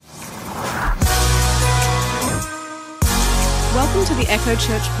Welcome to the Echo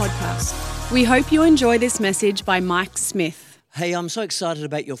Church podcast. We hope you enjoy this message by Mike Smith. Hey, I'm so excited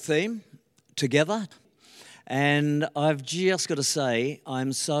about your theme, Together. And I've just got to say,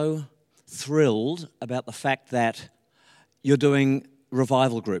 I'm so thrilled about the fact that you're doing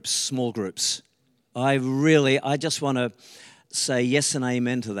revival groups, small groups. I just want to say yes and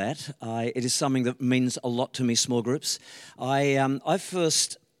amen to that. It is something that means a lot to me, small groups. I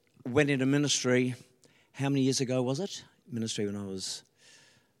first went into ministry, how many years ago was it? Ministry when I was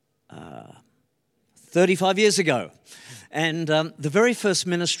 35 years ago. And the very first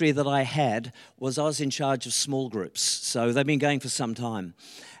ministry that I had was I was in charge of small groups. So they've been going for some time.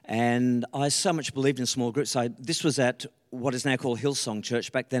 And I so much believed in small groups. This was at what is now called Hillsong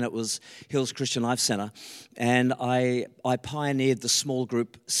Church. Back then it was Hills Christian Life Centre. And I pioneered the small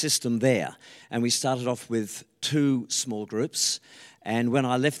group system there. And we started off with 2 small groups. And when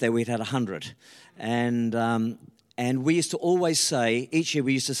I left there, we'd had 100. And we used to always say, each year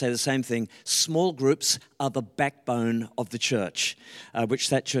we used to say the same thing, small groups are the backbone of the church, which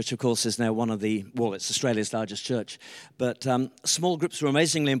that church, of course, is now it's Australia's largest church. But small groups were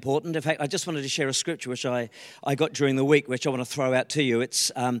amazingly important. In fact, I just wanted to share a scripture which I got during the week, which I want to throw out to you.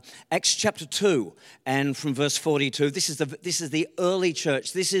 It's Acts chapter 2, and from verse 42. This is the early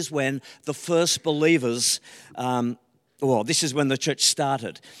church. This is when the first believers... this is when the church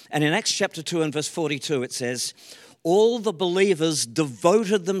started. And in Acts chapter 2 and verse 42, it says, all the believers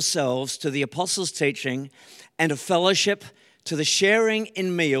devoted themselves to the apostles' teaching and to fellowship, to the sharing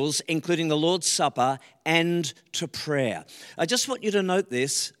in meals, including the Lord's Supper, and to prayer. I just want you to note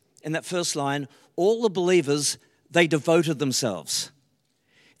this in that first line. All the believers, they devoted themselves.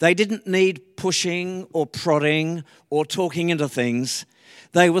 They didn't need pushing or prodding or talking into things.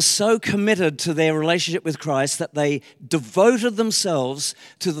 They were so committed to their relationship with Christ that they devoted themselves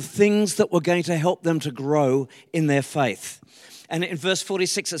to the things that were going to help them to grow in their faith. And in verse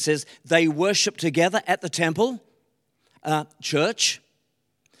 46 it says, they worshiped together at the temple, church,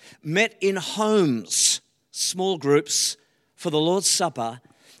 met in homes, small groups, for the Lord's Supper,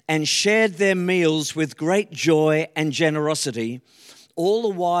 and shared their meals with great joy and generosity, all the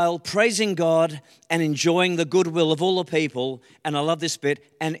while praising God and enjoying the goodwill of all the people. And I love this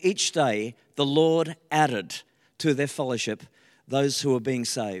bit, and each day the Lord added to their fellowship those who were being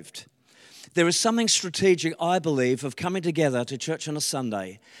saved. There is something strategic, I believe, of coming together to church on a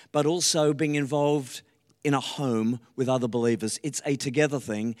Sunday, but also being involved in a home with other believers. It's a together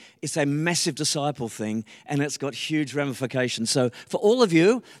thing. It's a massive disciple thing, and it's got huge ramifications. So for all of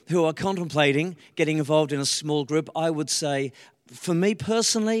you who are contemplating getting involved in a small group, I would say, for me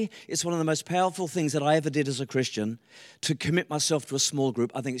personally, it's one of the most powerful things that I ever did as a Christian, to commit myself to a small group.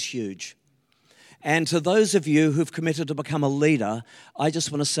 I think it's huge. And to those of you who've committed to become a leader, I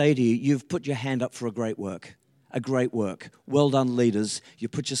just want to say to you, you've put your hand up for a great work. A great work. Well done, leaders.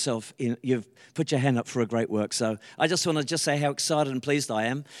 You've put your hand up for a great work. So I just want to say how excited and pleased I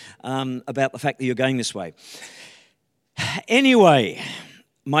am about the fact that you're going this way. Anyway,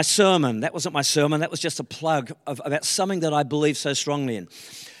 my sermon, that wasn't my sermon, that was just a plug about something that I believe so strongly in.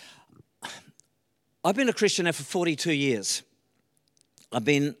 I've been a Christian now for 42 years. I've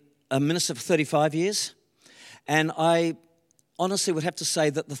been a minister for 35 years, and I honestly would have to say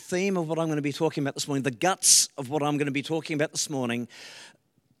that the theme of what I'm going to be talking about this morning, the guts of what I'm going to be talking about this morning,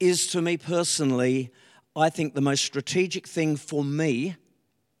 is to me personally, I think the most strategic thing for me,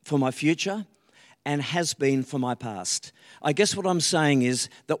 for my future, and has been for my past. I guess what I'm saying is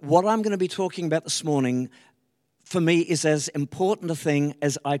that what I'm going to be talking about this morning, for me, is as important a thing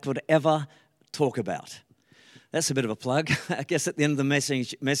as I could ever talk about. That's a bit of a plug. I guess at the end of the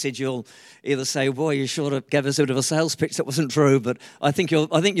message you'll either say, boy, you sort of gave us a bit of a sales pitch that wasn't true, but I think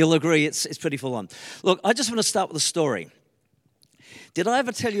you'll agree it's pretty full on. Look, I just want to start with a story. Did I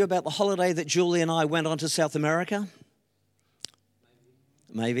ever tell you about the holiday that Julie and I went on to South America?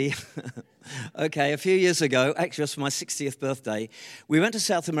 Maybe. Okay, a few years ago, actually it was for my 60th birthday, we went to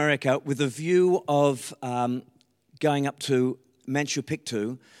South America with a view of going up to Machu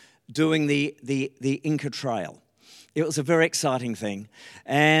Picchu, doing the Inca Trail. It was a very exciting thing.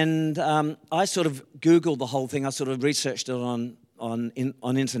 And I sort of Googled the whole thing. I sort of researched it on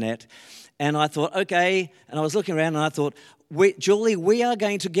internet. And I thought, okay, and I was looking around and I thought, Julie, we are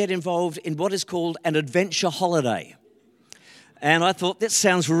going to get involved in what is called an adventure holiday. And I thought, that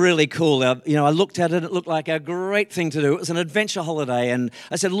sounds really cool. I looked at it, it looked like a great thing to do. It was an adventure holiday. And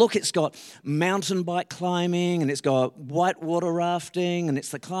I said, look, it's got mountain bike climbing, and it's got whitewater rafting, and it's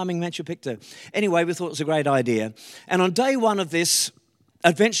the climbing Machu Picchu. Anyway, we thought it was a great idea. And on day one of this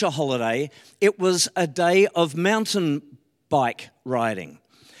adventure holiday, it was a day of mountain bike riding.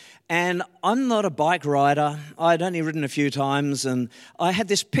 And I'm not a bike rider. I'd only ridden a few times, and I had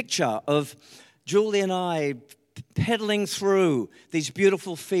this picture of Julie and I pedaling through these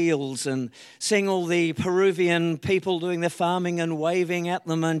beautiful fields and seeing all the Peruvian people doing their farming and waving at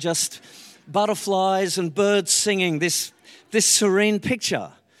them, and just butterflies and birds singing, this serene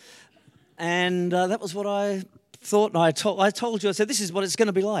picture. And that was what I thought, and I told you, I said, this is what it's going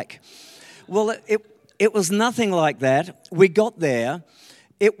to be like. Well, it was nothing like that. We got there.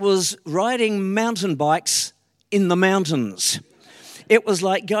 It was riding mountain bikes in the mountains. It was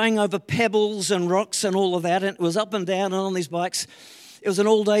like going over pebbles and rocks and all of that, and it was up and down and on these bikes. It was an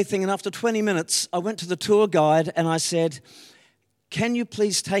all-day thing, and after 20 minutes, I went to the tour guide and I said, can you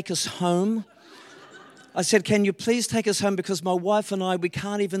please take us home? I said, can you please take us home, because my wife and I, we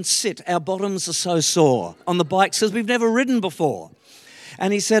can't even sit. Our bottoms are so sore on the bikes because we've never ridden before.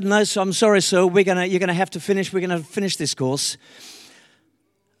 And he said, no, so I'm sorry, sir, you're going to have to finish. We're going to finish this course.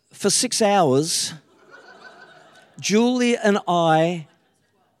 For 6 hours, Julie and I,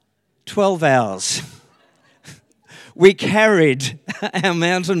 12 hours. We carried our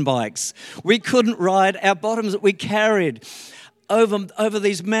mountain bikes. We couldn't ride our bottoms. We carried over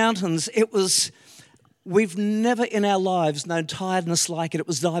these mountains. We've never in our lives known tiredness like it. It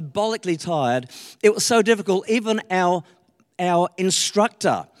was diabolically tired. It was so difficult. Even our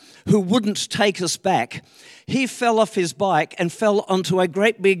instructor, who wouldn't take us back, he fell off his bike and fell onto a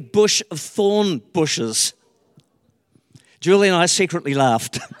great big bush of thorn bushes. Julie and I secretly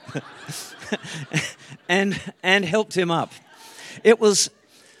laughed and helped him up. It was,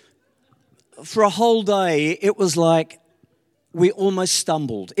 for a whole day, it was like we almost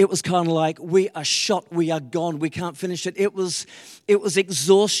stumbled. It was kind of like, we are shot, we are gone, we can't finish it. It was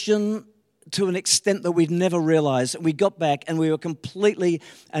exhaustion to an extent that we'd never realized. We got back and we were completely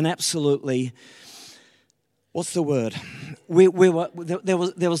and absolutely, what's the word?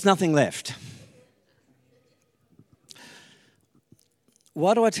 There was nothing left.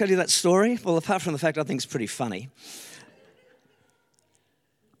 Why do I tell you that story? Well, apart from the fact I think it's pretty funny.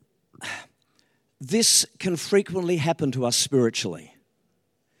 This can frequently happen to us spiritually.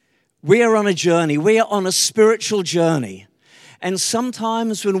 We are on a journey. We are on a spiritual journey. And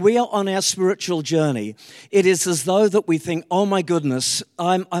sometimes when we are on our spiritual journey, it is as though that we think, oh my goodness,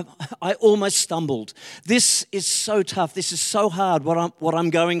 I almost stumbled. This is so tough. This is so hard, what I'm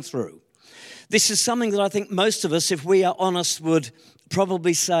going through. This is something that I think most of us, if we are honest, would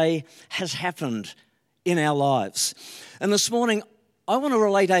probably say has happened in our lives. And this morning, I want to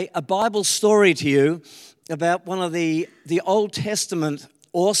relate a Bible story to you about one of the Old Testament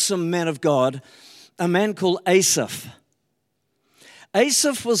awesome men of God, a man called Asaph.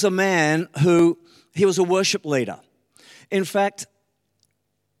 Asaph was a man he was a worship leader. In fact,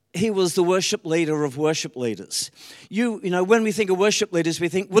 he was the worship leader of worship leaders. You know, when we think of worship leaders, we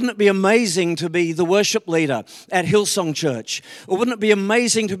think, wouldn't it be amazing to be the worship leader at Hillsong Church? Or wouldn't it be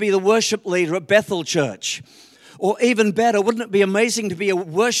amazing to be the worship leader at Bethel Church? Or even better, wouldn't it be amazing to be a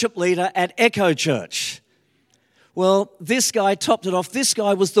worship leader at Echo Church? Well, this guy topped it off. This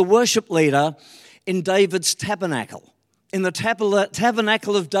guy was the worship leader in David's tabernacle, in the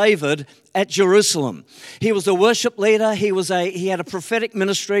tabernacle of David at Jerusalem. He was a worship leader. He had a prophetic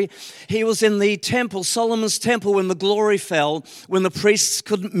ministry. He was in the temple, Solomon's temple, when the glory fell, when the priests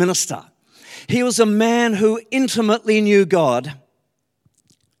couldn't minister. He was a man who intimately knew God.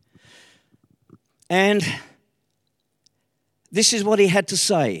 And this is what he had to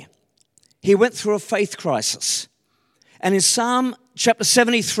say. He went through a faith crisis. And in Psalm chapter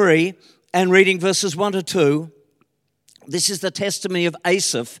 73, and reading verses 1 to 2, this is the testimony of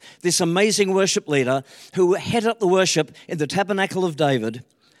Asaph, this amazing worship leader who headed up the worship in the tabernacle of David.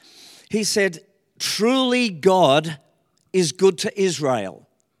 He said, truly God is good to Israel,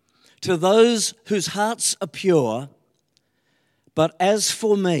 to those whose hearts are pure. But as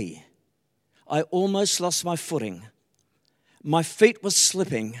for me, I almost lost my footing. My feet were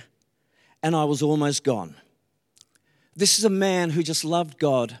slipping, and I was almost gone. This is a man who just loved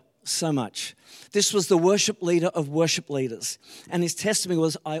God so much. This was the worship leader of worship leaders. And his testimony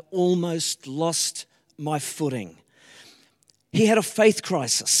was, I almost lost my footing. He had a faith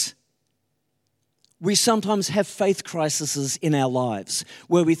crisis. We sometimes have faith crises in our lives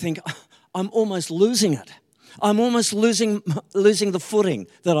where we think, I'm almost losing it. I'm almost losing the footing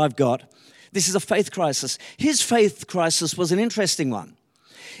that I've got. This is a faith crisis. His faith crisis was an interesting one.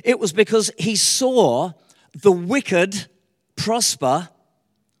 It was because he saw the wicked prosper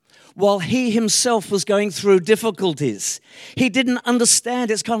while he himself was going through difficulties. He didn't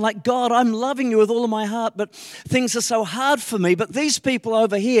understand. It's kind of like, God, I'm loving you with all of my heart, but things are so hard for me. But these people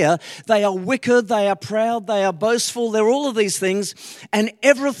over here, they are wicked, they are proud, they are boastful, they're all of these things, and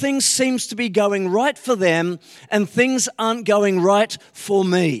everything seems to be going right for them, and things aren't going right for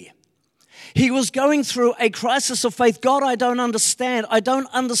me. He was going through a crisis of faith. God, I don't understand. I don't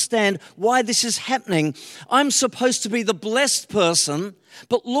understand why this is happening. I'm supposed to be the blessed person,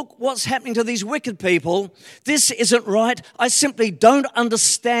 but look what's happening to these wicked people. This isn't right. I simply don't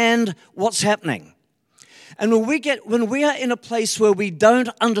understand what's happening. And when we are in a place where we don't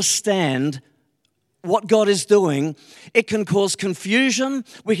understand what God is doing, it can cause confusion.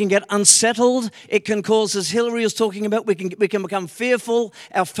 We can get unsettled. It can cause, as Hillary was talking about, we can become fearful.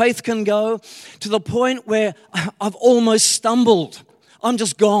 Our faith can go to the point where I've almost stumbled. I'm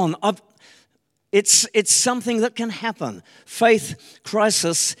just gone. It's something that can happen. Faith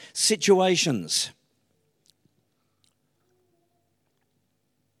crisis situations.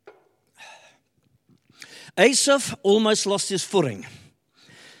 Asaph almost lost his footing.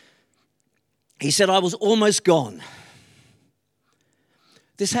 He said, I was almost gone.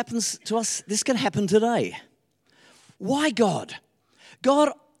 This happens to us. This can happen today. Why, God? God,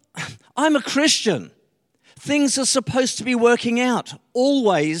 I'm a Christian. Things are supposed to be working out,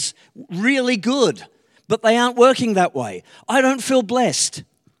 always really good, but they aren't working that way. I don't feel blessed.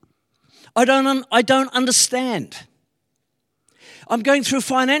 I don't understand. I'm going through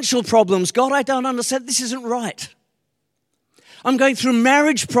financial problems. God, I don't understand. This isn't right. I'm going through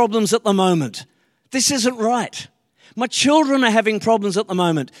marriage problems at the moment. This isn't right. My children are having problems at the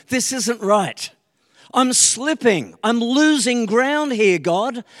moment. This isn't right. I'm slipping. I'm losing ground here,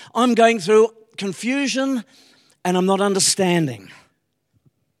 God. I'm going through confusion and I'm not understanding.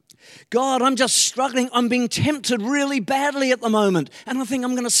 God, I'm just struggling. I'm being tempted really badly at the moment and I think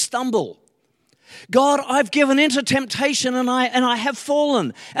I'm going to stumble. God, I've given into temptation and I have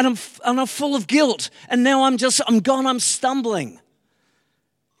fallen and I'm full of guilt and now I'm gone, I'm stumbling.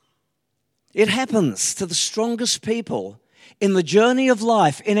 It happens to the strongest people in the journey of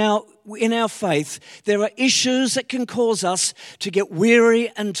life, in our faith. There are issues that can cause us to get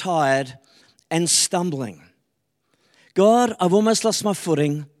weary and tired and stumbling. God, I've almost lost my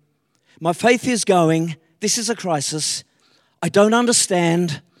footing. My faith is going. This is a crisis. I don't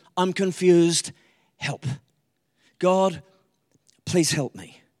understand. I'm confused. Help. God, please help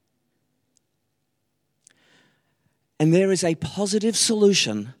me. And there is a positive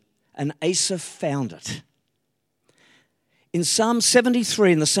solution, and Asaph found it. In Psalm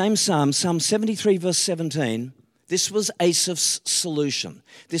 73, in the same Psalm 73 verse 17, this was Asaph's solution,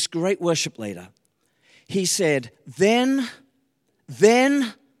 this great worship leader. He said, Then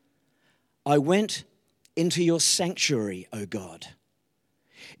I went into your sanctuary, O God.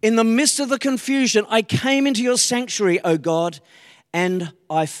 In the midst of the confusion, I came into your sanctuary, O God, and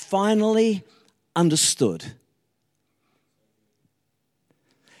I finally understood.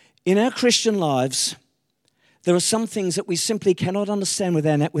 In our Christian lives, there are some things that we simply cannot understand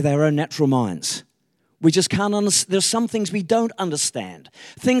with our own natural minds. We just can't understand. There's some things we don't understand.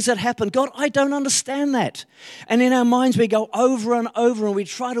 Things that happen. God, I don't understand that. And in our minds, we go over and over and we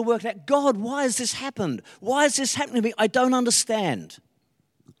try to work out, God, why has this happened? Why is this happening to me? I don't understand.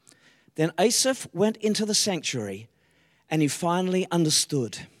 Then Asaph went into the sanctuary and he finally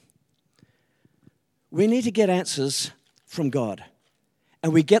understood. We need to get answers from God.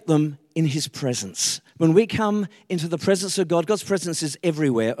 And we get them in his presence. When we come into the presence of God, God's presence is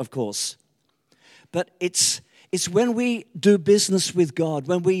everywhere, of course. But it's when we do business with God,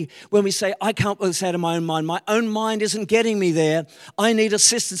 when we say, I can't work this out of my own mind isn't getting me there, I need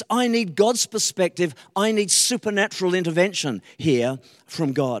assistance, I need God's perspective, I need supernatural intervention here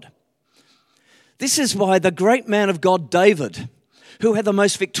from God. This is why the great man of God, David, who had the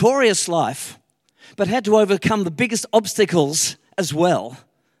most victorious life, but had to overcome the biggest obstacles as well.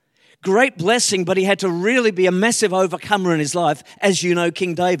 Great blessing, but he had to really be a massive overcomer in his life, as you know,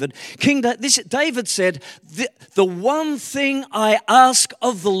 King David. David said, the one thing I ask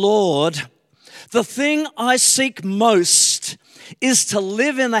of the Lord, the thing I seek most, is to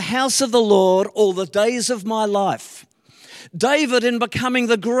live in the house of the Lord all the days of my life. David, in becoming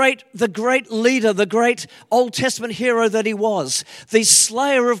the great leader, the great Old Testament hero that he was, the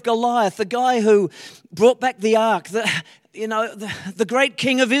slayer of Goliath, the guy who brought back the ark, the great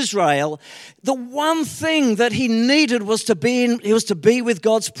king of Israel, the one thing that he needed was to be with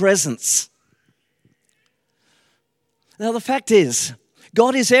God's presence. Now the fact is,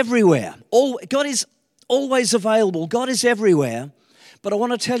 God is everywhere. God is always available. God is everywhere. But I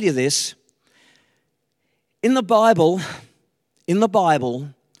want to tell you this. In the Bible,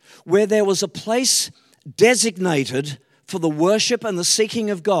 where there was a place designated for the worship and the seeking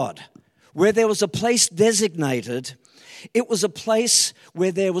of God, where there was a place designated, it was a place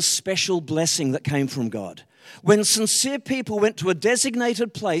where there was special blessing that came from God. When sincere people went to a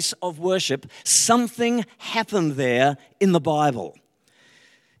designated place of worship, something happened there in the Bible.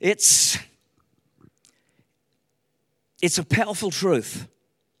 It's a powerful truth.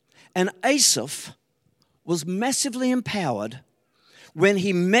 And Asaph was massively empowered when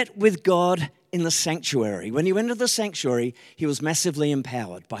he met with God in the sanctuary. When he went to the sanctuary, he was massively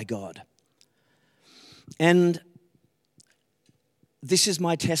empowered by God. And this is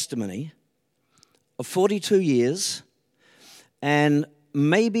my testimony of 42 years, and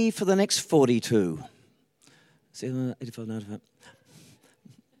maybe for the next 42. 85, 95.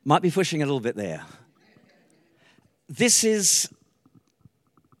 Might be pushing it a little bit there. This is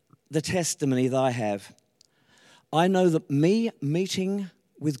the testimony that I have. I know that me meeting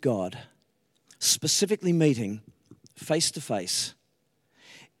with God, specifically meeting face to face,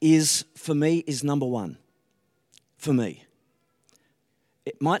 for me is number one. For me.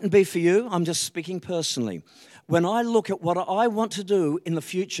 It mightn't be for you. I'm just speaking personally. When I look at what I want to do in the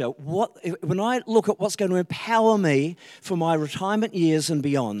future, when I look at what's going to empower me for my retirement years and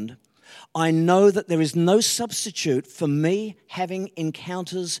beyond, I know that there is no substitute for me having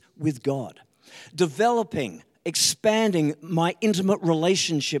encounters with God, developing, expanding my intimate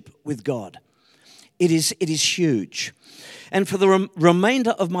relationship with God. It is huge. And for the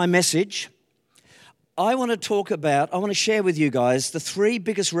remainder of my message, I want to share with you guys the three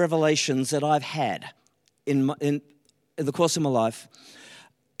biggest revelations that I've had in the course of my life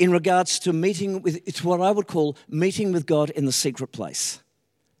in regards to it's what I would call meeting with God in the secret place.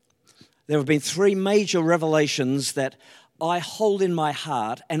 There have been three major revelations that I hold in my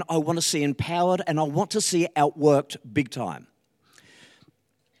heart and I want to see empowered and I want to see outworked big time.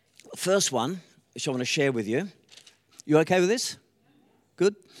 First one, which I want to share with you. You okay with this?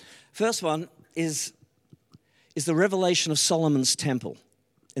 Good. First one is the revelation of Solomon's temple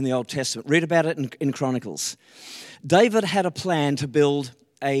in the Old Testament. Read about it in Chronicles. David had a plan to build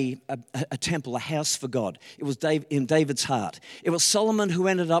a temple, a house for God. It was in David's heart. It was Solomon who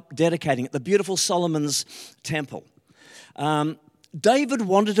ended up dedicating it, the beautiful Solomon's temple. David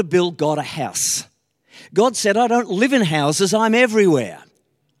wanted to build God a house. God said, I don't live in houses, I'm everywhere.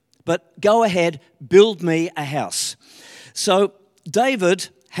 But go ahead, build me a house. So David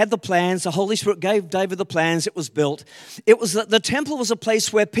had the plans, the Holy Spirit gave David the plans, it was built. It was the temple was a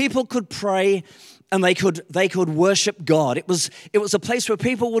place where people could pray and they could worship God. It was a place where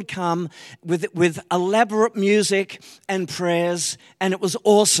people would come with elaborate music and prayers, and it was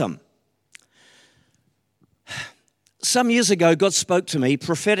awesome. Some years ago, God spoke to me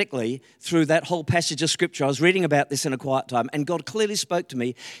prophetically through that whole passage of Scripture. I was reading about this in a quiet time, and God clearly spoke to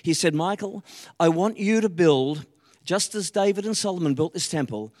me. He said, Michael, I want you to build, just as David and Solomon built this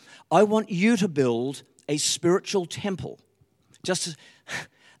temple, I want you to build a spiritual temple. Just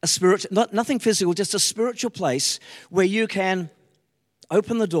a spiritual, nothing physical, just a spiritual place where you can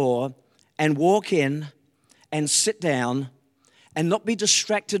open the door and walk in and sit down and not be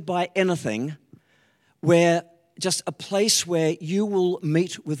distracted by anything, where just a place where you will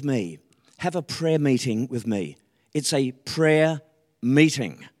meet with me, have a prayer meeting with me. It's a prayer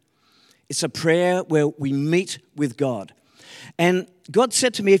meeting. It's a prayer where we meet with God. And God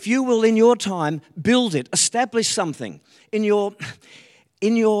said to me, if you will in your time build it, establish something in your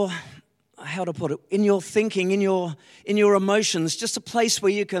how to put it, in your thinking, in your emotions, just a place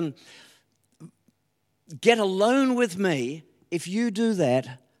where you can get alone with me. If you do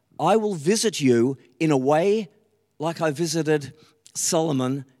that, I will visit you in a way like I visited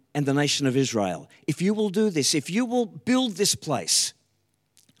Solomon and the nation of Israel. If you will do this, if you will build this place.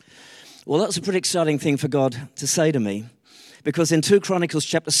 Well, that was a pretty exciting thing for God to say to me, because in 2 Chronicles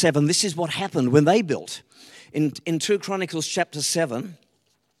chapter 7, this is what happened when they built. In 2 Chronicles chapter 7,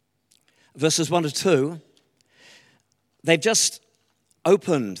 verses 1 to 2, they've just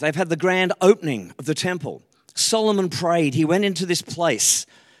opened. They've had the grand opening of the temple. Solomon prayed. He went into this place,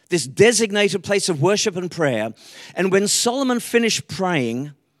 this designated place of worship and prayer. And when Solomon finished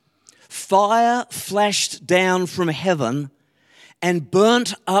praying, fire flashed down from heaven and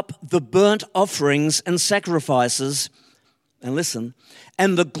burnt up the burnt offerings and sacrifices. And listen,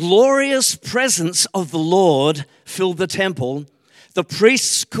 and the glorious presence of the Lord filled the temple. The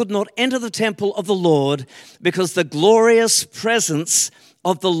priests could not enter the temple of the Lord because the glorious presence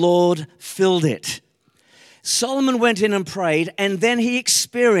of the Lord filled it. Solomon went in and prayed, and then he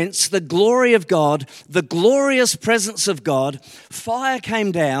experienced the glory of God, the glorious presence of God. Fire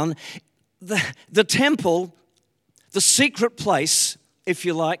came down. The temple, the secret place, if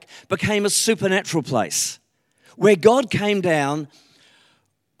you like, became a supernatural place where God came down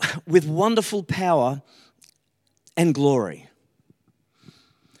with wonderful power and glory.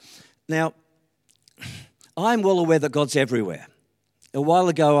 Now, I'm well aware that God's everywhere. A while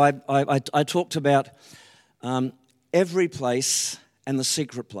ago, I talked about every place and the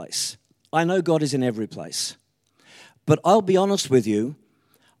secret place. I know God is in every place. But I'll be honest with you,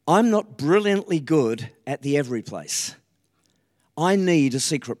 I'm not brilliantly good at the every place. I need a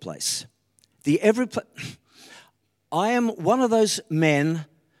secret place. I am one of those men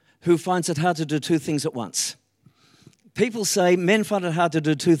who finds it hard to do two things at once. People say men find it hard to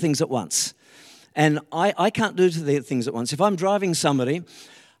do two things at once. And I can't do two things at once. If I'm driving somebody,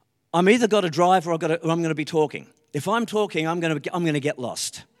 I'm either got to drive or I'm going to be talking. If I'm talking, I'm going to get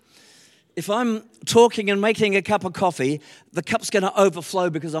lost. If I'm talking and making a cup of coffee, the cup's going to overflow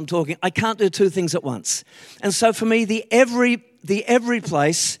because I'm talking. I can't do two things at once. And so for me, the every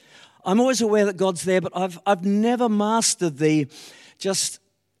place, I'm always aware that God's there, but I've never mastered the just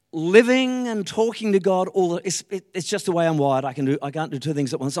living and talking to God. It's just the way I'm wired. I can't do two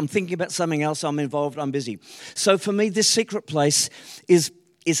things at once. I'm thinking about something else. I'm involved. I'm busy. So for me, this secret place is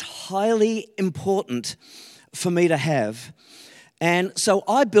highly important for me to have. And so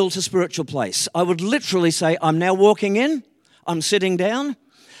I built a spiritual place. I would literally say, I'm now walking in, I'm sitting down.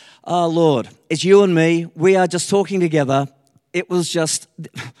 Oh, Lord, it's you and me. We are just talking together. It was just,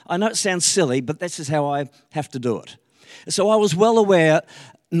 I know it sounds silly, but this is how I have to do it. So I was well aware,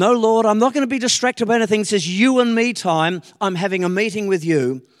 no, Lord, I'm not going to be distracted by anything. It says you and me time. I'm having a meeting with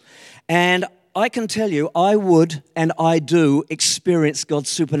you. And I can tell you, I would and I do experience God's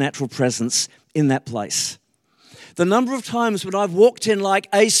supernatural presence in that place. The number of times when I've walked in like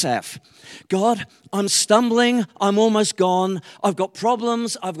Asaph, God, I'm stumbling, I'm almost gone, I've got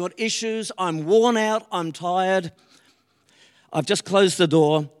problems, I've got issues, I'm worn out, I'm tired. I've just closed the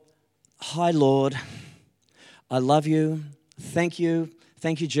door. Hi, Lord, I love you. Thank you,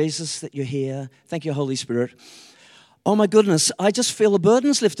 Jesus, that you're here. Thank you, Holy Spirit. Oh my goodness, I just feel the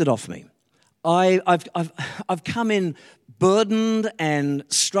burdens lifted off me. I've come in burdened and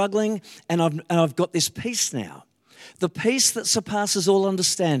struggling, and I've got this peace now. The peace that surpasses all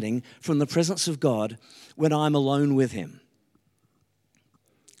understanding from the presence of God when I'm alone with Him.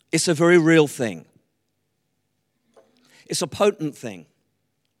 It's a very real thing. It's a potent thing.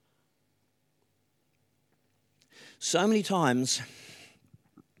 So many times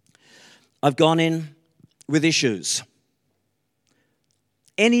I've gone in with issues.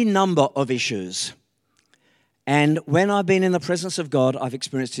 Any number of issues. And when I've been in the presence of God, I've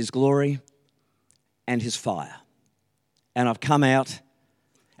experienced His glory and His fire. And I've come out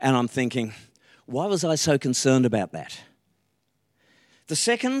and I'm thinking, why was I so concerned about that? The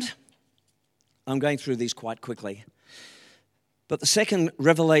second, I'm going through these quite quickly, but the second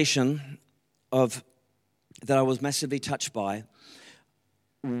revelation that I was massively touched by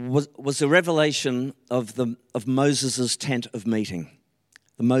was the revelation of Moses' tent of meeting.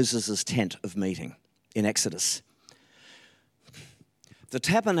 Moses' tent of meeting in Exodus. The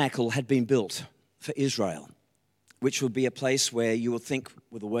tabernacle had been built for Israel, which would be a place where you would think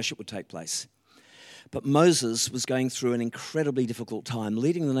where the worship would take place. But Moses was going through an incredibly difficult time.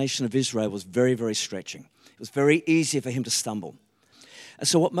 Leading the nation of Israel was very, very stretching. It was very easy for him to stumble. And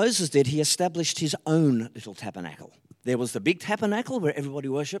so what Moses did, he established his own little tabernacle. There was the big tabernacle where everybody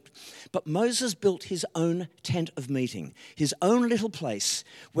worshipped, but Moses built his own tent of meeting, his own little place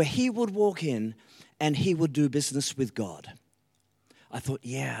where he would walk in and he would do business with God. I thought,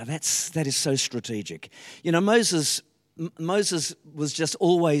 yeah, that is so strategic. You know, Moses was just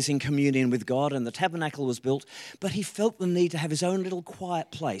always in communion with God, and the tabernacle was built, but he felt the need to have his own little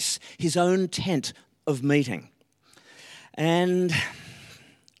quiet place, his own tent of meeting. And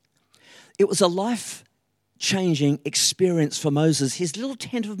it was a life-changing experience for Moses. His little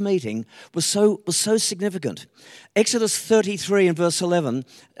tent of meeting was so significant. Exodus 33 and verse 11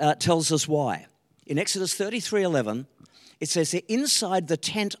 tells us why. In Exodus 33:11, it says that inside the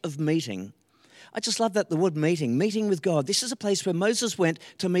tent of meeting, I just love that, the word meeting with God. This is a place where Moses went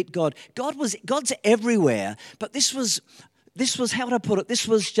to meet God. God's everywhere, but this was, how would I put it? This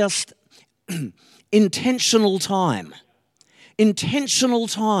was just intentional time. Intentional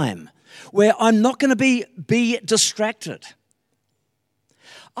time where I'm not going to be distracted.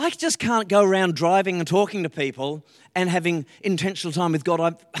 I just can't go around driving and talking to people and having intentional time with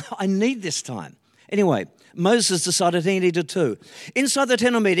God. I need this time. Anyway, Moses decided he needed too. Inside the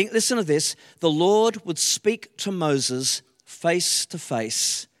tent of meeting, listen to this, the Lord would speak to Moses face to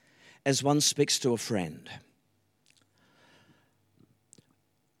face as one speaks to a friend.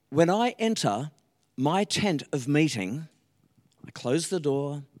 When I enter my tent of meeting, I close the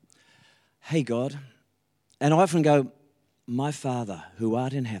door. Hey, God. And I often go, my Father who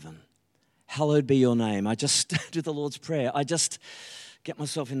art in heaven, hallowed be your name. I just do the Lord's Prayer. I just get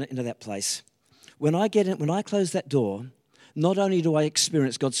myself into that place. When I close that door, not only do I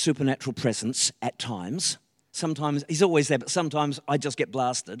experience God's supernatural presence at times, sometimes he's always there, but sometimes I just get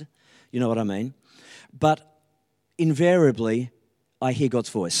blasted, you know what I mean? But invariably, I hear God's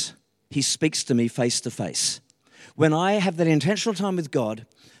voice. He speaks to me face to face. When I have that intentional time with God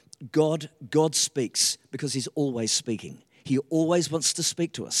speaks because he's always speaking. He always wants to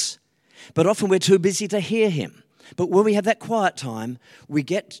speak to us. But often we're too busy to hear him. But when we have that quiet time, we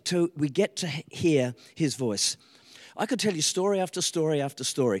get to hear his voice. I could tell you story after story after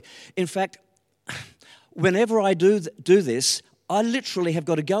story. In fact, whenever I do this, I literally have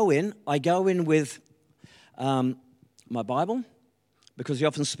got to go in. I go in with my Bible, because he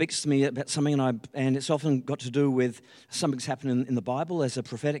often speaks to me about something, and it's often got to do with something's happening in the Bible as a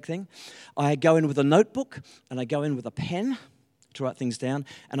prophetic thing. I go in with a notebook, and I go in with a pen to write things down,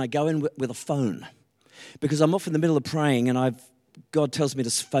 and I go in with a phone, because I'm off in the middle of praying, and God tells me to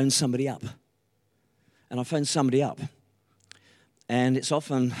phone somebody up. And I phone somebody up, and it's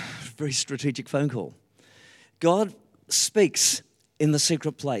often a very strategic phone call. God speaks in the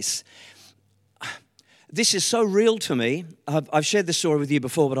secret place. This is so real to me. I've shared this story with you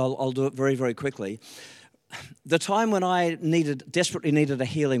before, but I'll do it very, very quickly. The time when I desperately needed a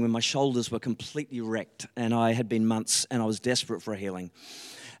healing, when my shoulders were completely wrecked, and I had been months, and I was desperate for a healing,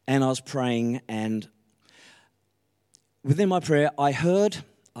 and I was praying, and within my prayer, I heard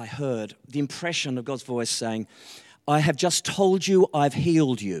the impression of God's voice saying, I have just told you I've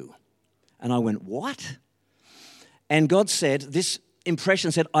healed you. And I went, what? And God said, this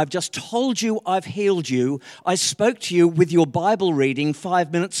impression said, I've just told you I've healed you. I spoke to you with your Bible reading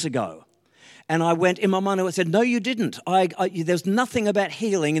 5 minutes ago. And I went, in my mind, I said, no, you didn't. There's nothing about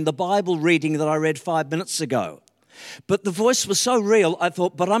healing in the Bible reading that I read 5 minutes ago. But the voice was so real, I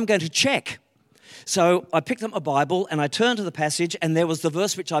thought, but I'm going to check. So I picked up my Bible and I turned to the passage, and there was the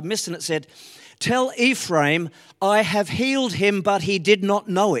verse which I missed, and it said, tell Ephraim, I have healed him, but he did not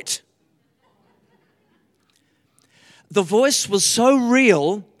know it. The voice was so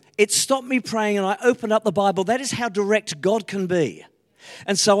real, it stopped me praying, and I opened up the Bible. That is how direct God can be.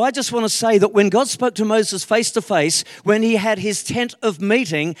 And so I just want to say that when God spoke to Moses face to face, when he had his tent of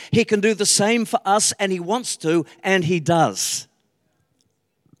meeting, he can do the same for us, and he wants to, and he does.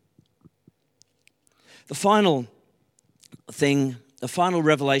 The final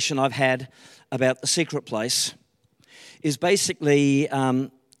revelation I've had about the secret place is basically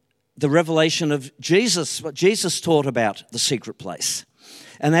the revelation of Jesus, what Jesus taught about the secret place.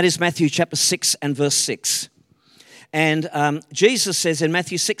 And that is Matthew chapter 6 and verse 6. And Jesus says in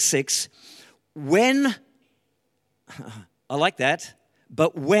Matthew 6:6, when, I like that,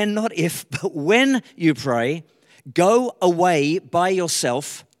 but when, not if, but when you pray, go away by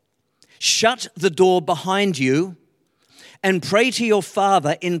yourself, shut the door behind you, and pray to your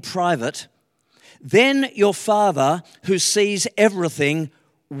Father in private. Then your Father, who sees everything,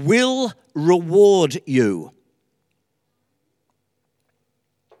 will reward you.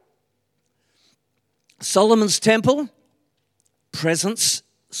 Solomon's temple, presence,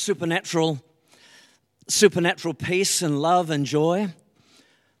 supernatural peace and love and joy.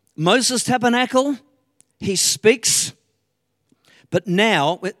 Moses' tabernacle, he speaks. But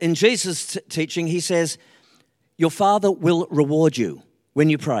now, in Jesus' teaching, he says, your Father will reward you when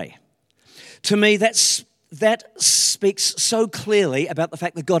you pray. To me, that speaks so clearly about the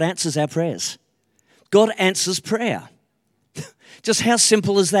fact that God answers our prayers. God answers prayer. Just how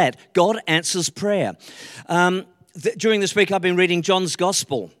simple is that? God answers prayer. During this week, I've been reading John's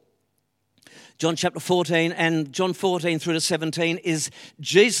Gospel. John chapter 14, and John 14 through to 17 is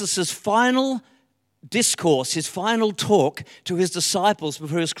Jesus' final discourse, his final talk to his disciples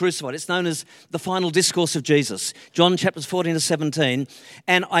before he was crucified. It's known as the final discourse of Jesus, John chapters 14 to 17.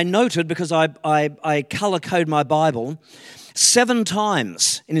 And I noted, because I color code my Bible, 7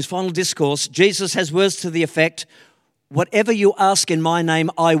 times in his final discourse, Jesus has words to the effect, whatever you ask in my name,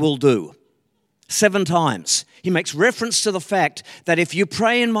 I will do. 7 times. He makes reference to the fact that if you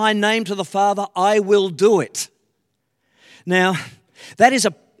pray in my name to the Father, I will do it. Now, that is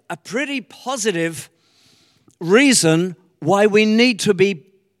a pretty positive reason why we need to be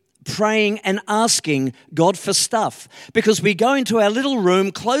praying and asking God for stuff. Because we go into our little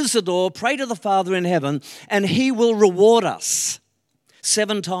room, close the door, pray to the Father in heaven, and he will reward us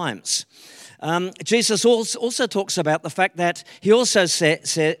 7 times. Jesus also talks about the fact that he also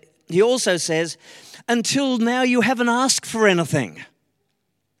says, until now you haven't asked for anything.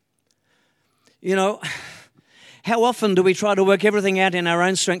 You know, How often do we try to work everything out in our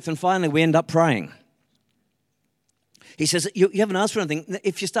own strength and finally we end up praying? He says, you haven't asked for anything.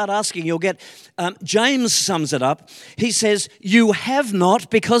 If you start asking, you'll get... James sums it up. He says, you have not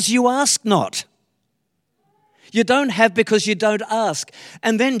because you ask not. You don't have because you don't ask.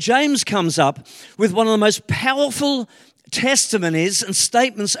 And then James comes up with one of the most powerful testimonies and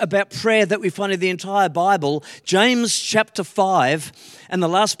statements about prayer that we find in the entire Bible. James chapter 5 and the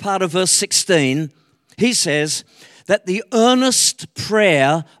last part of verse 16, he says that the earnest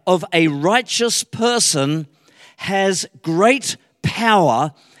prayer of a righteous person has great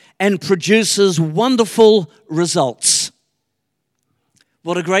power and produces wonderful results.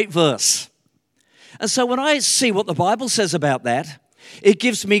 What a great verse. And so when I see what the Bible says about that, it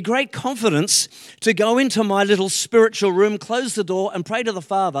gives me great confidence to go into my little spiritual room, close the door and pray to the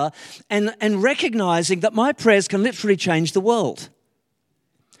Father and recognizing that my prayers can literally change the world.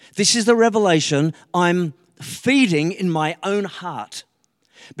 This is the revelation I'm feeding in my own heart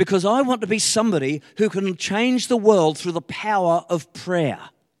because I want to be somebody who can change the world through the power of prayer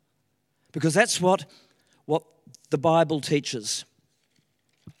because that's what the Bible teaches.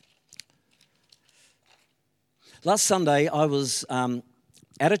 Last Sunday, I was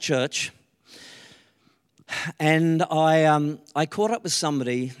at a church, and I caught up with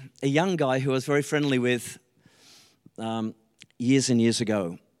somebody, a young guy who I was very friendly with years and years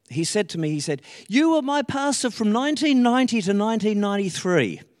ago. He said to me, you were my pastor from 1990 to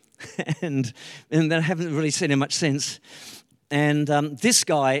 1993, and I haven't really seen him much since. And this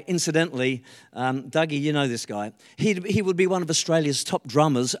guy, incidentally, Dougie, you know this guy, he would be one of Australia's top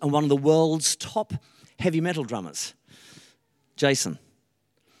drummers and one of the world's top heavy metal drummers. Jason.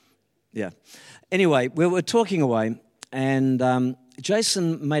 Yeah. Anyway, we were talking away, and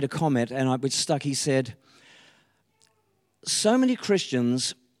Jason made a comment, and which stuck. He said, so many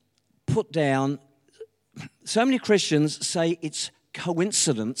Christians say it's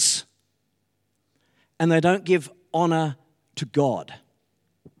coincidence, and they don't give honor to God.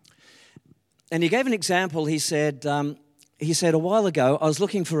 And he gave an example. He said, a while ago, I was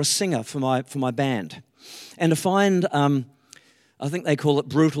looking for a singer for my band. And to find, I think they call it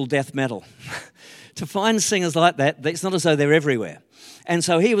brutal death metal. To find singers like that, it's not as though they're everywhere. And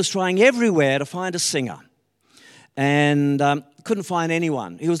so he was trying everywhere to find a singer. And couldn't find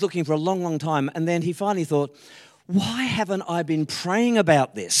anyone. He was looking for a long, long time. And then he finally thought, why haven't I been praying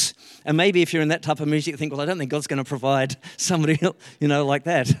about this? And maybe if you're in that type of music, you think, well, I don't think God's going to provide somebody, like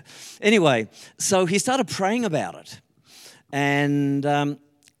that. Anyway, so he started praying about it. And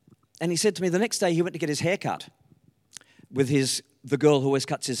he said to me the next day he went to get his hair cut with the girl who always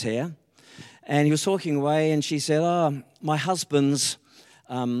cuts his hair. And he was talking away and she said, my husband's,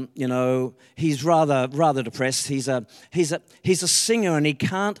 he's rather depressed. He's a singer and he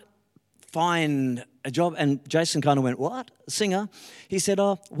can't find a job. And Jason kind of went, what? A singer? He said,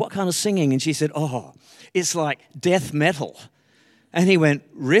 what kind of singing? And she said, it's like death metal. And he went,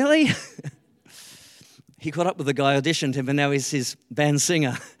 really? He caught up with the guy, auditioned him, and now he's his band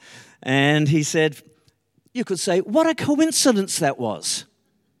singer. And he said, you could say, what a coincidence that was.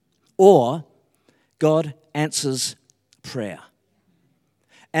 Or, God answers prayer.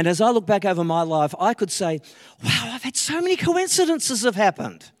 And as I look back over my life, I could say, wow, I've had so many coincidences have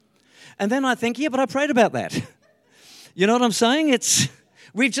happened. And then I think, yeah, but I prayed about that. You know what I'm saying?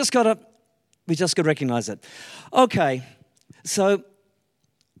 We've just got to recognize it. Okay, so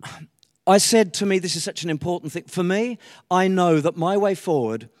I said to me, this is such an important thing. For me, I know that my way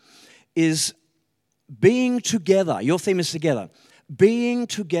forward is being together. Your theme is together. Being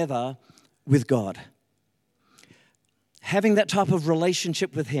together with God. Having that type of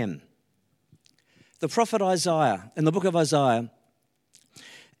relationship with Him. The prophet Isaiah, in the book of Isaiah,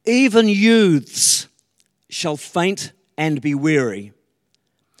 even youths shall faint and be weary,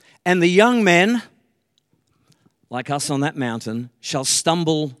 and the young men, like us on that mountain, shall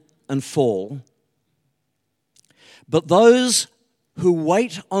stumble and fall. But those who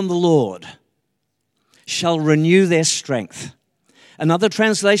wait on the Lord shall renew their strength. Another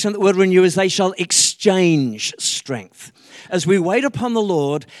translation of the word renew is they shall exchange strength. As we wait upon the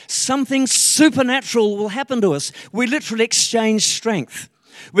Lord, something supernatural will happen to us. We literally exchange strength.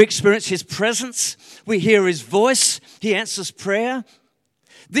 We experience His presence. We hear His voice. He answers prayer.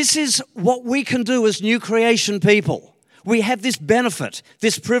 This is what we can do as new creation people. We have this benefit,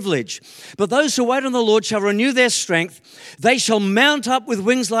 this privilege. But those who wait on the Lord shall renew their strength. They shall mount up with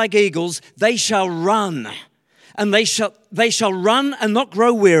wings like eagles. They shall run. And they shall run and not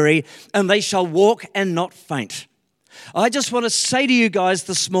grow weary. And they shall walk and not faint. I just want to say to you guys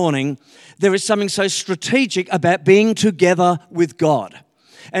this morning, there is something so strategic about being together with God.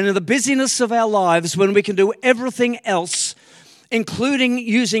 And in the busyness of our lives, when we can do everything else, including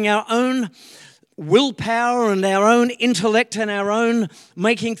using our own willpower and our own intellect and our own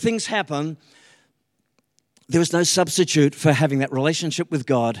making things happen, there is no substitute for having that relationship with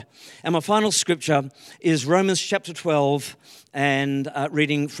God. And my final scripture is Romans chapter 12 and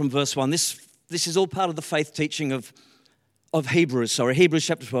reading from verse 1. This is all part of the faith teaching of Hebrews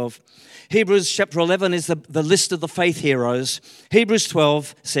chapter 12. Hebrews chapter 11 is the list of the faith heroes. Hebrews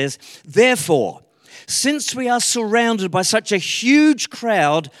 12 says, "Therefore, since we are surrounded by such a huge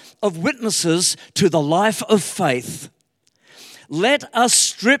crowd of witnesses to the life of faith, let us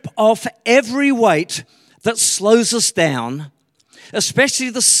strip off every weight that slows us down, especially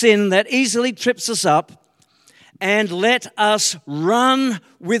the sin that easily trips us up, and let us run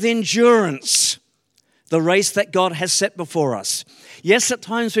with endurance the race that God has set before us." Yes, at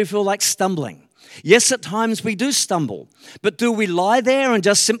times we feel like stumbling. Yes, at times we do stumble. But do we lie there and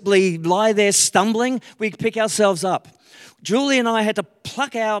just simply lie there stumbling? We pick ourselves up. Julie and I had to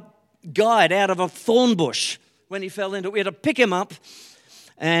pluck our guide out of a thorn bush when he fell into it. We had to pick him up,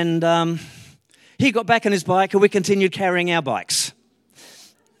 and he got back on his bike, and we continued carrying our bikes.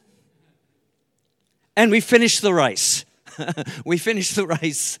 And we finished the race. We finished the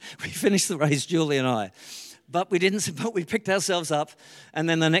race, Julie and I. But we picked ourselves up, and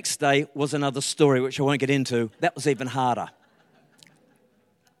then the next day was another story, which I won't get into. That was even harder.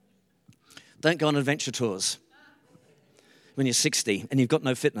 Don't go on adventure tours when you're 60 and you've got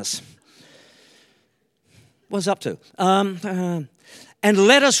no fitness. What's up to? And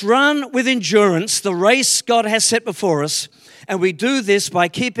let us run with endurance the race God has set before us. And we do this by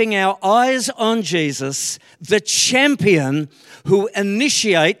keeping our eyes on Jesus, the champion who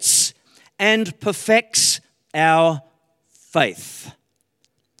initiates and perfects our faith.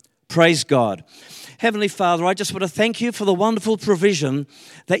 Praise God. Heavenly Father, I just want to thank you for the wonderful provision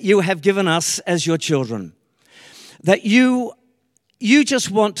that you have given us as your children. That you just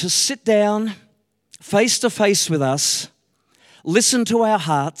want to sit down face to face with us, listen to our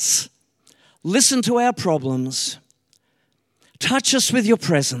hearts, listen to our problems, touch us with your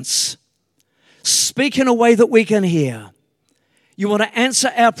presence, speak in a way that we can hear. You want to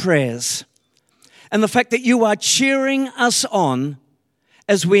answer our prayers. And the fact that you are cheering us on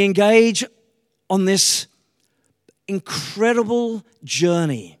as we engage on this incredible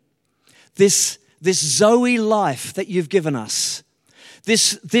journey, this Zoe life that you've given us,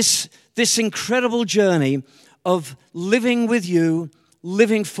 this incredible journey of living with you,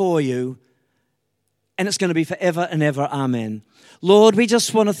 living for you, and it's going to be forever and ever. Amen. Lord, we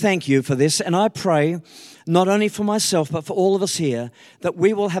just want to thank you for this, and I pray, not only for myself, but for all of us here, that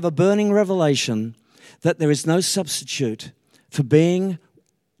we will have a burning revelation that there is no substitute for being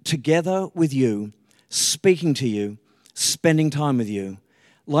together with you, speaking to you, spending time with you.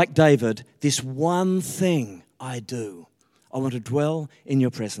 Like David, this one thing I do. I want to dwell in your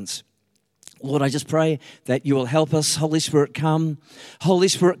presence. Lord, I just pray that you will help us. Holy Spirit, come. Holy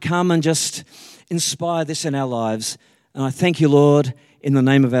Spirit, come and just inspire this in our lives. And I thank you, Lord, in the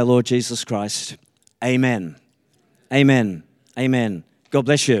name of our Lord Jesus Christ. Amen. Amen. Amen. God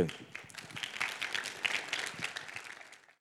bless you.